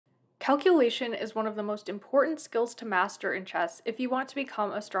Calculation is one of the most important skills to master in chess if you want to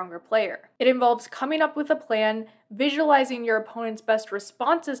become a stronger player. It involves coming up with a plan, visualizing your opponent's best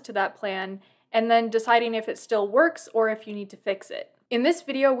responses to that plan, and then deciding if it still works or if you need to fix it. In this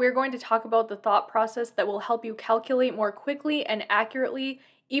video, we're going to talk about the thought process that will help you calculate more quickly and accurately,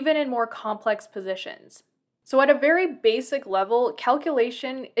 even in more complex positions. So at a very basic level,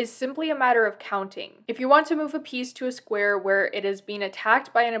 calculation is simply a matter of counting. If you want to move a piece to a square where it is being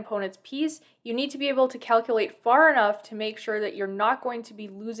attacked by an opponent's piece, you need to be able to calculate far enough to make sure that you're not going to be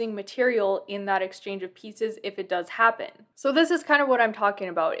losing material in that exchange of pieces if it does happen. So this is kind of what I'm talking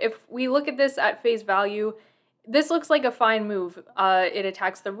about. If we look at this at face value, this looks like a fine move. It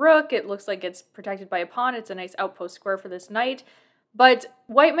attacks the rook, it looks like it's protected by a pawn, it's a nice outpost square for this knight. But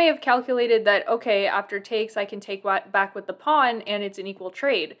white may have calculated that, okay, after takes, I can take back with the pawn and it's an equal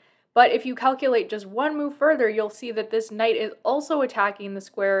trade. But if you calculate just one move further, you'll see that this knight is also attacking the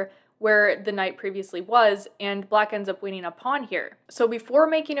square where the knight previously was, and black ends up winning a pawn here. So before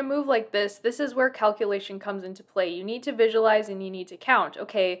making a move like this is where calculation comes into play. You need to visualize and you need to count.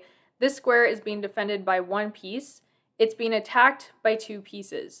 Okay, this square is being defended by one piece. It's being attacked by two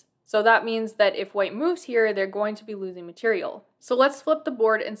pieces. So that means that if white moves here, they're going to be losing material. So let's flip the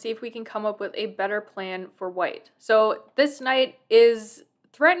board and see if we can come up with a better plan for white. So this knight is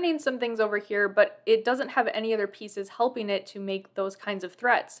threatening some things over here, but it doesn't have any other pieces helping it to make those kinds of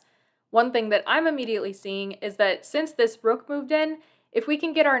threats. One thing that I'm immediately seeing is that since this rook moved in, if we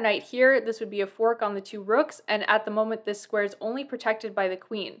can get our knight here, this would be a fork on the two rooks, and at the moment this square is only protected by the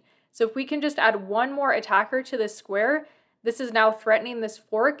queen. So if we can just add one more attacker to this square, this is now threatening this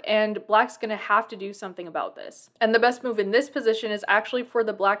fork, and black's going to have to do something about this. And the best move in this position is actually for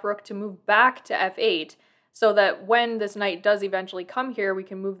the black rook to move back to f8, so that when this knight does eventually come here, we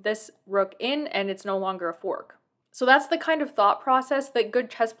can move this rook in and it's no longer a fork. So that's the kind of thought process that good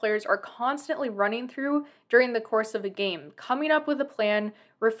chess players are constantly running through during the course of a game, coming up with a plan,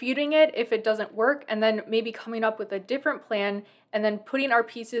 refuting it if it doesn't work, and then maybe coming up with a different plan, and then putting our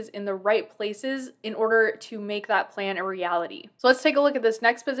pieces in the right places in order to make that plan a reality. So let's take a look at this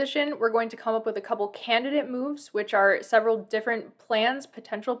next position. We're going to come up with a couple candidate moves, which are several different plans,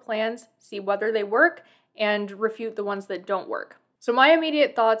 potential plans, see whether they work, and refute the ones that don't work. So my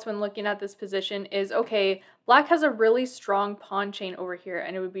immediate thoughts when looking at this position is, okay, black has a really strong pawn chain over here,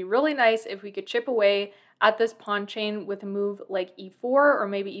 and it would be really nice if we could chip away at this pawn chain with a move like e4 or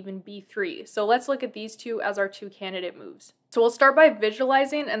maybe even b3. So let's look at these two as our two candidate moves. So we'll start by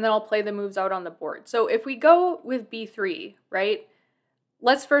visualizing, and then I'll play the moves out on the board. So if we go with b3, right,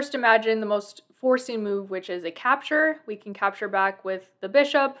 let's first imagine the most forcing move, which is a capture. We can capture back with the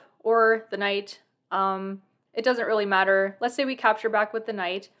bishop or the knight. It doesn't really matter. Let's say we capture back with the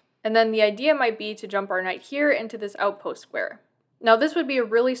knight, and then the idea might be to jump our knight here into this outpost square. Now this would be a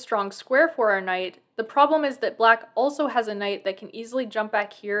really strong square for our knight. The problem is that black also has a knight that can easily jump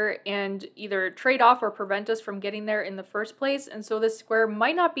back here and either trade off or prevent us from getting there in the first place, and so this square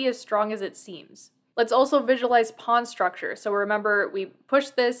might not be as strong as it seems. Let's also visualize pawn structure. So remember, we push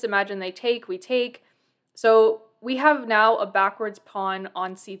this, imagine they take, we take. So we have now a backwards pawn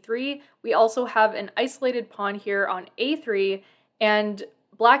on c3. We also have an isolated pawn here on a3, and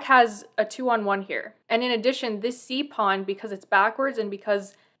black has a 2-on-1 here. And in addition, this c pawn, because it's backwards and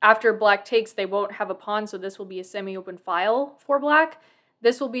because after black takes, they won't have a pawn, so this will be a semi-open file for black,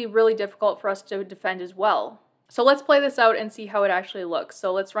 this will be really difficult for us to defend as well. So let's play this out and see how it actually looks.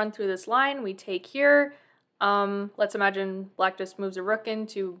 So let's run through this line. We take here. Let's imagine black just moves a rook in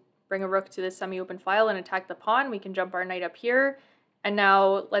to bring a rook to this semi-open file and attack the pawn. We can jump our knight up here. And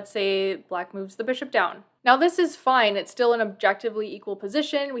now let's say black moves the bishop down. Now this is fine. It's still an objectively equal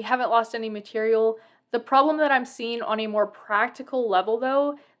position. We haven't lost any material. The problem that I'm seeing on a more practical level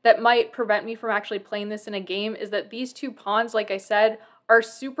though, that might prevent me from actually playing this in a game, is that these two pawns, like I said, are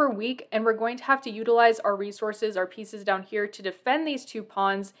super weak, and we're going to have to utilize our resources, our pieces down here, to defend these two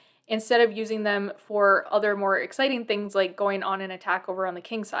pawns instead of using them for other more exciting things like going on an attack over on the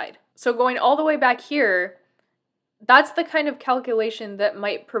king side. So going all the way back here, that's the kind of calculation that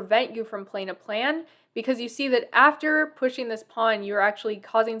might prevent you from playing a plan, because you see that after pushing this pawn, you're actually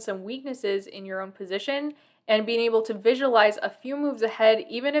causing some weaknesses in your own position, and being able to visualize a few moves ahead,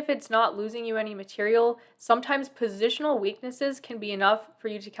 even if it's not losing you any material, sometimes positional weaknesses can be enough for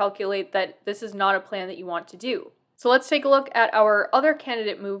you to calculate that this is not a plan that you want to do. So let's take a look at our other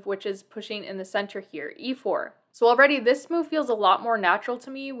candidate move, which is pushing in the center here, e4. So already this move feels a lot more natural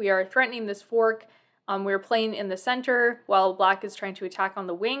to me. We are threatening this fork. We're playing in the center while black is trying to attack on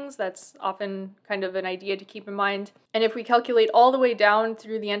the wings. That's often kind of an idea to keep in mind. And if we calculate all the way down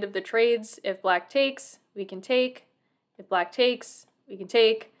through the end of the trades, if black takes, we can take. If black takes, we can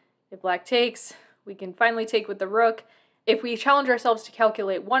take. if black takes, we can finally take with the rook. If we challenge ourselves to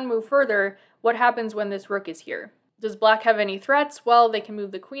calculate one move further, what happens when this rook is here? Does black have any threats? Well, they can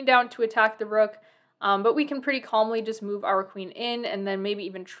move the queen down to attack the rook, but we can pretty calmly just move our queen in and then maybe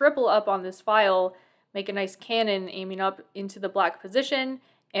even triple up on this file, make a nice cannon aiming up into the black position,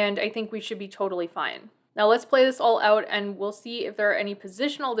 and I think we should be totally fine. Now let's play this all out and we'll see if there are any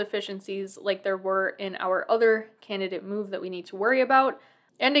positional deficiencies like there were in our other candidate move that we need to worry about.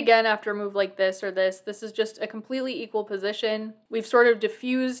 And again, after a move like this or this is just a completely equal position. We've sort of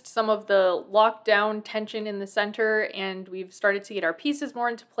diffused some of the lockdown tension in the center and we've started to get our pieces more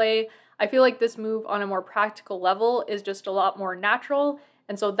into play. I feel like this move on a more practical level is just a lot more natural,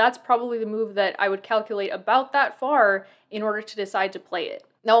 and so that's probably the move that I would calculate about that far in order to decide to play it.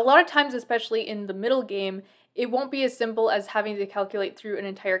 Now, a lot of times, especially in the middle game, it won't be as simple as having to calculate through an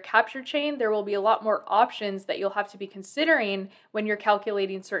entire capture chain. There will be a lot more options that you'll have to be considering when you're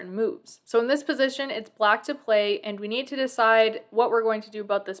calculating certain moves. So in this position, it's black to play, and we need to decide what we're going to do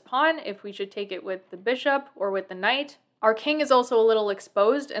about this pawn, if we should take it with the bishop or with the knight. Our king is also a little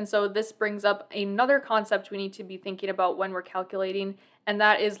exposed, and so this brings up another concept we need to be thinking about when we're calculating, and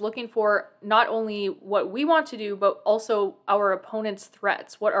that is looking for not only what we want to do, but also our opponent's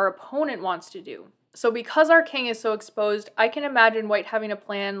threats, what our opponent wants to do. So because our king is so exposed, I can imagine white having a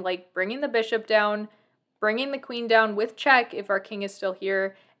plan like bringing the bishop down, bringing the queen down with check if our king is still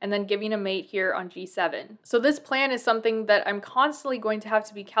here, and then giving a mate here on g7. So this plan is something that I'm constantly going to have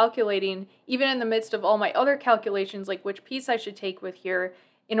to be calculating, even in the midst of all my other calculations, like which piece I should take with here,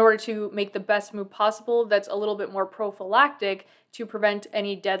 in order to make the best move possible that's a little bit more prophylactic to prevent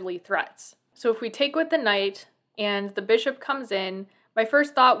any deadly threats. So if we take with the knight and the bishop comes in, my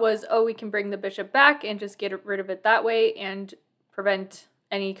first thought was, oh, we can bring the bishop back and just get rid of it that way and prevent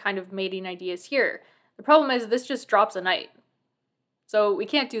any kind of mating ideas here. The problem is this just drops a knight. So we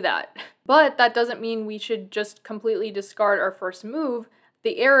can't do that. But that doesn't mean we should just completely discard our first move.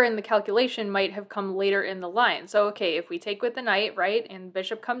 The error in the calculation might have come later in the line. So okay, if we take with the knight, right, and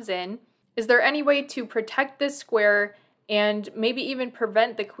bishop comes in, is there any way to protect this square and maybe even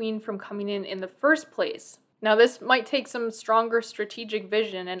prevent the queen from coming in the first place? Now this might take some stronger strategic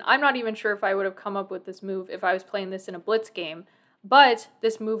vision, and I'm not even sure if I would have come up with this move if I was playing this in a blitz game, but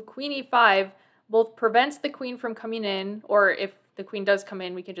this move queen e5 both prevents the queen from coming in, or if the queen does come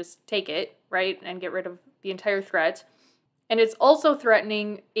in, we can just take it, right, and get rid of the entire threat. And it's also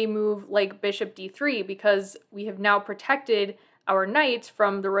threatening a move like bishop d3 because we have now protected our knight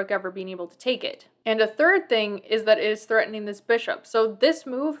from the rook ever being able to take it. And a third thing is that it is threatening this bishop. So this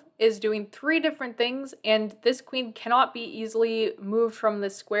move is doing three different things, and this queen cannot be easily moved from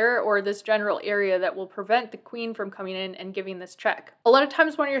this square or this general area that will prevent the queen from coming in and giving this check. A lot of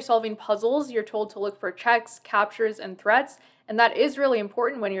times when you're solving puzzles, you're told to look for checks, captures, and threats, and that is really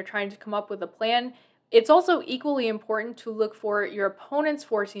important when you're trying to come up with a plan. It's also equally important to look for your opponent's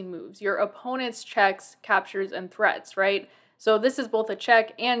forcing moves, your opponent's checks, captures, and threats, right? So this is both a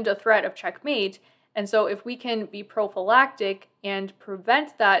check and a threat of checkmate, and so if we can be prophylactic and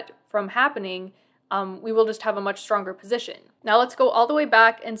prevent that from happening, we will just have a much stronger position. Now let's go all the way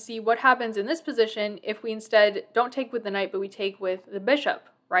back and see what happens in this position if we instead don't take with the knight, but we take with the bishop,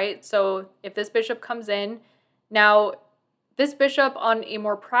 right? So if this bishop comes in, now this bishop on a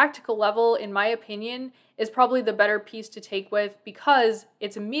more practical level, in my opinion, is probably the better piece to take with because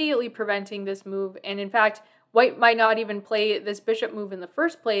it's immediately preventing this move, and in fact, white might not even play this bishop move in the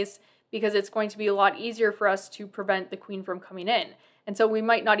first place because it's going to be a lot easier for us to prevent the queen from coming in. And so we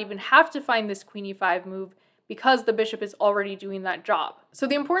might not even have to find this queen e5 move because the bishop is already doing that job. So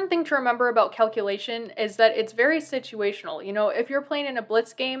the important thing to remember about calculation is that it's very situational. You know, if you're playing in a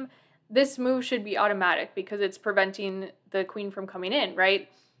blitz game, this move should be automatic because it's preventing the queen from coming in, right?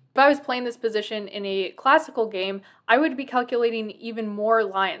 If I was playing this position in a classical game, I would be calculating even more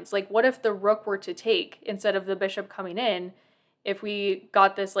lines. Like, what if the rook were to take instead of the bishop coming in? If we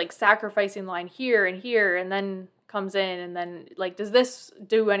got this, like, sacrificing line here, and then comes in, and then, like, does this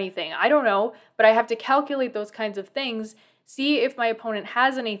do anything? I don't know, but I have to calculate those kinds of things, see if my opponent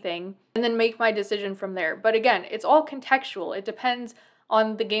has anything, and then make my decision from there. But again, it's all contextual. It depends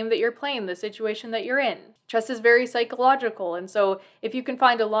on the game that you're playing, the situation that you're in. Chess is very psychological, and so if you can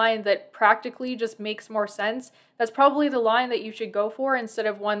find a line that practically just makes more sense, that's probably the line that you should go for instead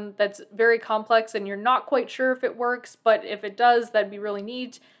of one that's very complex and you're not quite sure if it works, but if it does, that'd be really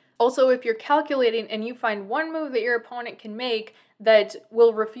neat. Also, if you're calculating and you find one move that your opponent can make that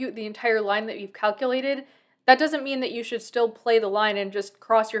will refute the entire line that you've calculated, That doesn't mean that you should still play the line and just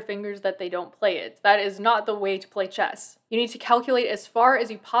cross your fingers that they don't play it. That is not the way to play chess. You need to calculate as far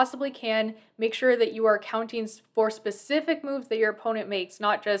as you possibly can, make sure that you are accounting for specific moves that your opponent makes,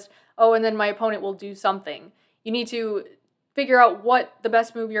 not just, oh, and then my opponent will do something. You need to figure out what the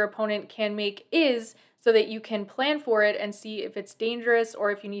best move your opponent can make is so that you can plan for it and see if it's dangerous or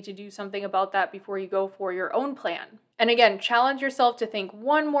if you need to do something about that before you go for your own plan. And again, challenge yourself to think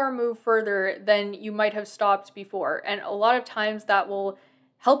one more move further than you might have stopped before. And a lot of times that will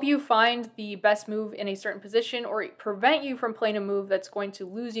help you find the best move in a certain position or prevent you from playing a move that's going to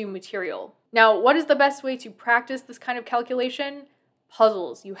lose you material. Now, what is the best way to practice this kind of calculation?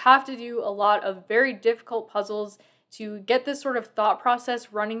 Puzzles. You have to do a lot of very difficult puzzles to get this sort of thought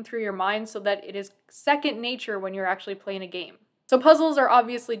process running through your mind so that it is second nature when you're actually playing a game. So puzzles are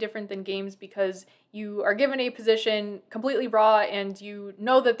obviously different than games because you are given a position completely raw and you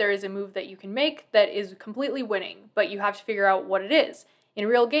know that there is a move that you can make that is completely winning, but you have to figure out what it is. In a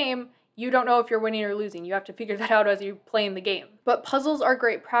real game, you don't know if you're winning or losing. You have to figure that out as you're playing the game. But puzzles are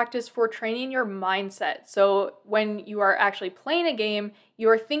great practice for training your mindset. So when you are actually playing a game, you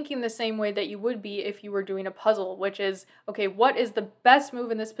are thinking the same way that you would be if you were doing a puzzle, which is, okay, what is the best move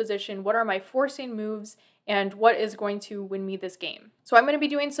in this position? What are my forcing moves? And what is going to win me this game? So I'm going to be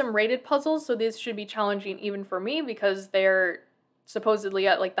doing some rated puzzles, so these should be challenging even for me because they're supposedly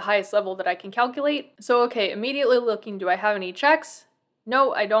at like the highest level that I can calculate. So okay, immediately looking, do I have any checks?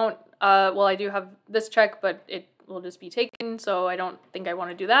 No, I don't. Well, I do have this check, but it will just be taken, so I don't think I want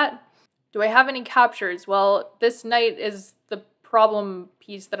to do that. Do I have any captures? Well, this knight is the problem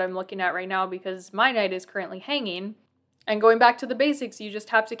piece that I'm looking at right now because my knight is currently hanging. And going back to the basics, you just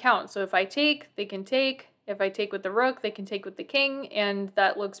have to count. So if I take, they can take. If I take with the rook, they can take with the king, and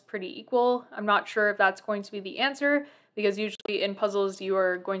that looks pretty equal. I'm not sure if that's going to be the answer, because usually in puzzles you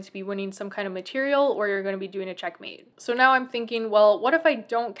are going to be winning some kind of material or you're going to be doing a checkmate. So now I'm thinking, well, what if I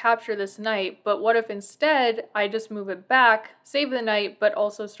don't capture this knight, but what if instead I just move it back, save the knight, but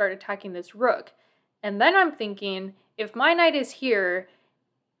also start attacking this rook? And then I'm thinking, if my knight is here,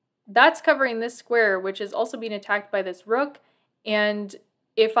 that's covering this square, which is also being attacked by this rook, and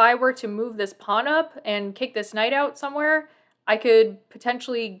if I were to move this pawn up and kick this knight out somewhere, I could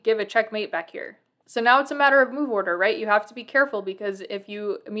potentially give a checkmate back here. So now it's a matter of move order, right? You have to be careful because if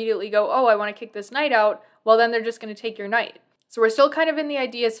you immediately go, oh, I want to kick this knight out, well, then they're just going to take your knight. So we're still kind of in the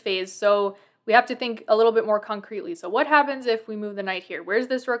ideas phase, so we have to think a little bit more concretely. So what happens if we move the knight here? Where's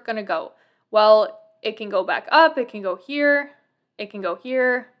this rook going to go? Well, it can go back up, it can go here, it can go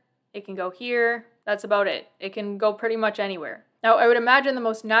here, it can go here. That's about it. It can go pretty much anywhere. Now, I would imagine the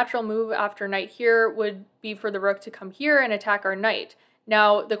most natural move after knight here would be for the rook to come here and attack our knight.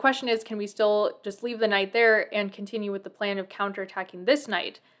 Now, the question is, can we still just leave the knight there and continue with the plan of counterattacking this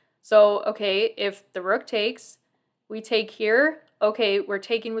knight? So, okay, if the rook takes, we take here. Okay, we're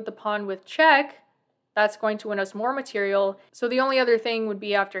taking with the pawn with check. That's going to win us more material. So the only other thing would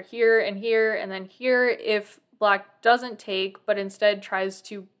be after here and then here if black doesn't take, but instead tries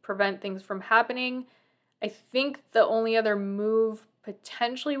to prevent things from happening. I think the only other move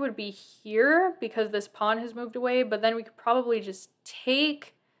potentially would be here because this pawn has moved away, but then we could probably just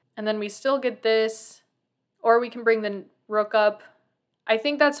take and then we still get this, or we can bring the rook up. I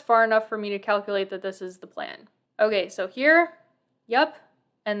think that's far enough for me to calculate that this is the plan. Okay, so here, yep,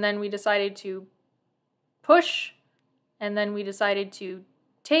 and then we decided to push, and then we decided to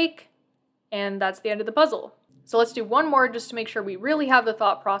take, and that's the end of the puzzle. So let's do one more just to make sure we really have the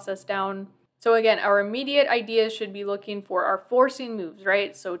thought process down. So again, our immediate ideas should be looking for our forcing moves,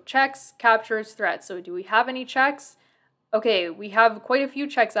 right? So checks, captures, threats. So do we have any checks? Okay, we have quite a few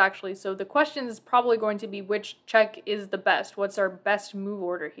checks actually. So the question is probably going to be which check is the best? What's our best move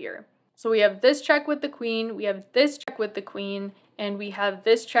order here? So we have this check with the queen, we have this check with the queen, and we have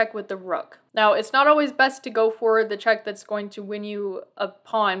this check with the rook. Now, it's not always best to go for the check that's going to win you a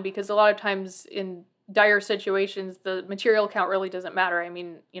pawn because a lot of times in dire situations, the material count really doesn't matter. I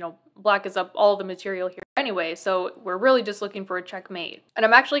mean, you know, black is up all the material here anyway, so we're really just looking for a checkmate. And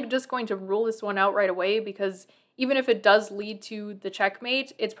I'm actually just going to rule this one out right away because even if it does lead to the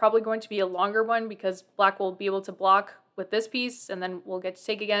checkmate, it's probably going to be a longer one because black will be able to block with this piece and then we'll get to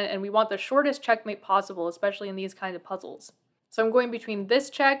take again, and we want the shortest checkmate possible, especially in these kinds of puzzles. So I'm going between this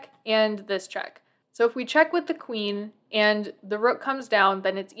check and this check. So if we check with the queen and the rook comes down,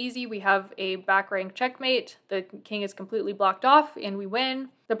 then it's easy. We have a back rank checkmate. The king is completely blocked off and we win.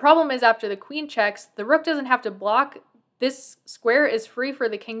 The problem is after the queen checks, the rook doesn't have to block. This square is free for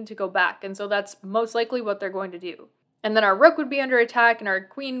the king to go back. And so that's most likely what they're going to do. And then our rook would be under attack and our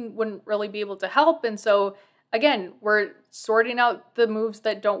queen wouldn't really be able to help. And so again, we're sorting out the moves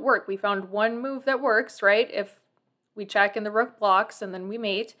that don't work. We found one move that works, right? If we check and the rook blocks and then we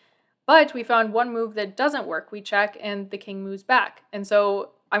mate, but we found one move that doesn't work. We check and the king moves back. And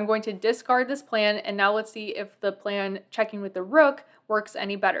so I'm going to discard this plan, and now let's see if the plan checking with the rook works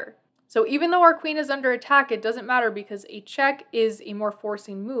any better. So even though our queen is under attack, it doesn't matter because a check is a more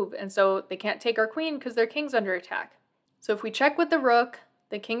forcing move, and so they can't take our queen because their king's under attack. So if we check with the rook,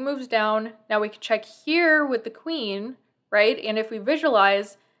 the king moves down. Now we can check here with the queen, right? And if we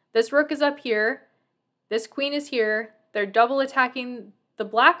visualize, this rook is up here, this queen is here, they're double attacking the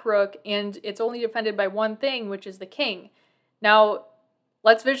black rook, and it's only defended by one thing, which is the king. Now,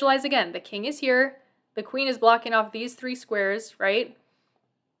 let's visualize again. The king is here, the queen is blocking off these 3 squares, right?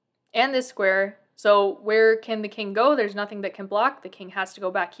 And this square. So where can the king go? There's nothing that can block. The king has to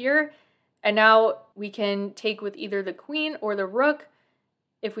go back here. And now we can take with either the queen or the rook.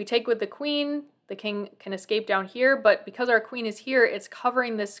 If we take with the queen, the king can escape down here, but because our queen is here, it's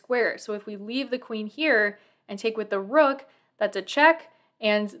covering this square. So if we leave the queen here and take with the rook, that's a check,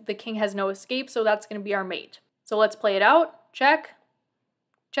 and the king has no escape, so that's going to be our mate. So let's play it out. Check,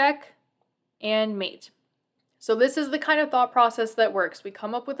 check, and mate. So this is the kind of thought process that works. We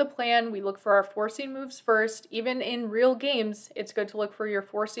come up with a plan, we look for our forcing moves first. Even in real games, it's good to look for your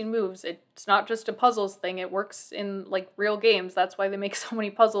forcing moves. It's not just a puzzles thing, it works in like real games. That's why they make so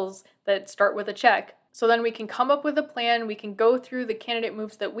many puzzles that start with a check. So then we can come up with a plan, we can go through the candidate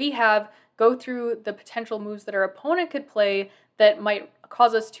moves that we have, go through the potential moves that our opponent could play that might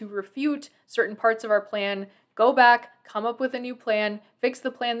cause us to refute certain parts of our plan, go back, come up with a new plan, fix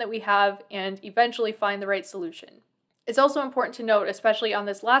the plan that we have, and eventually find the right solution. It's also important to note, especially on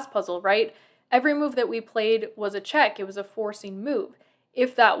this last puzzle, right? Every move that we played was a check. It was a forcing move.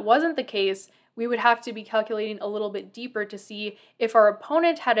 If that wasn't the case, we would have to be calculating a little bit deeper to see if our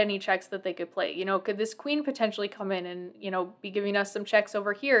opponent had any checks that they could play. You know, could this queen potentially come in and, you know, be giving us some checks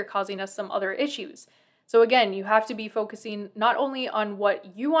over here, causing us some other issues? So again, you have to be focusing not only on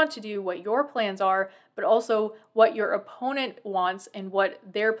what you want to do, what your plans are, but also what your opponent wants and what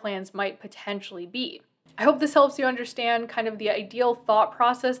their plans might potentially be. I hope this helps you understand kind of the ideal thought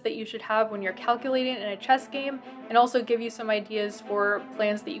process that you should have when you're calculating in a chess game, and also give you some ideas for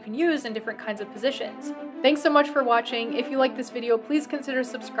plans that you can use in different kinds of positions. Thanks so much for watching. If you like this video, please consider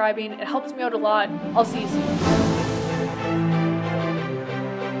subscribing. It helps me out a lot. I'll see you soon.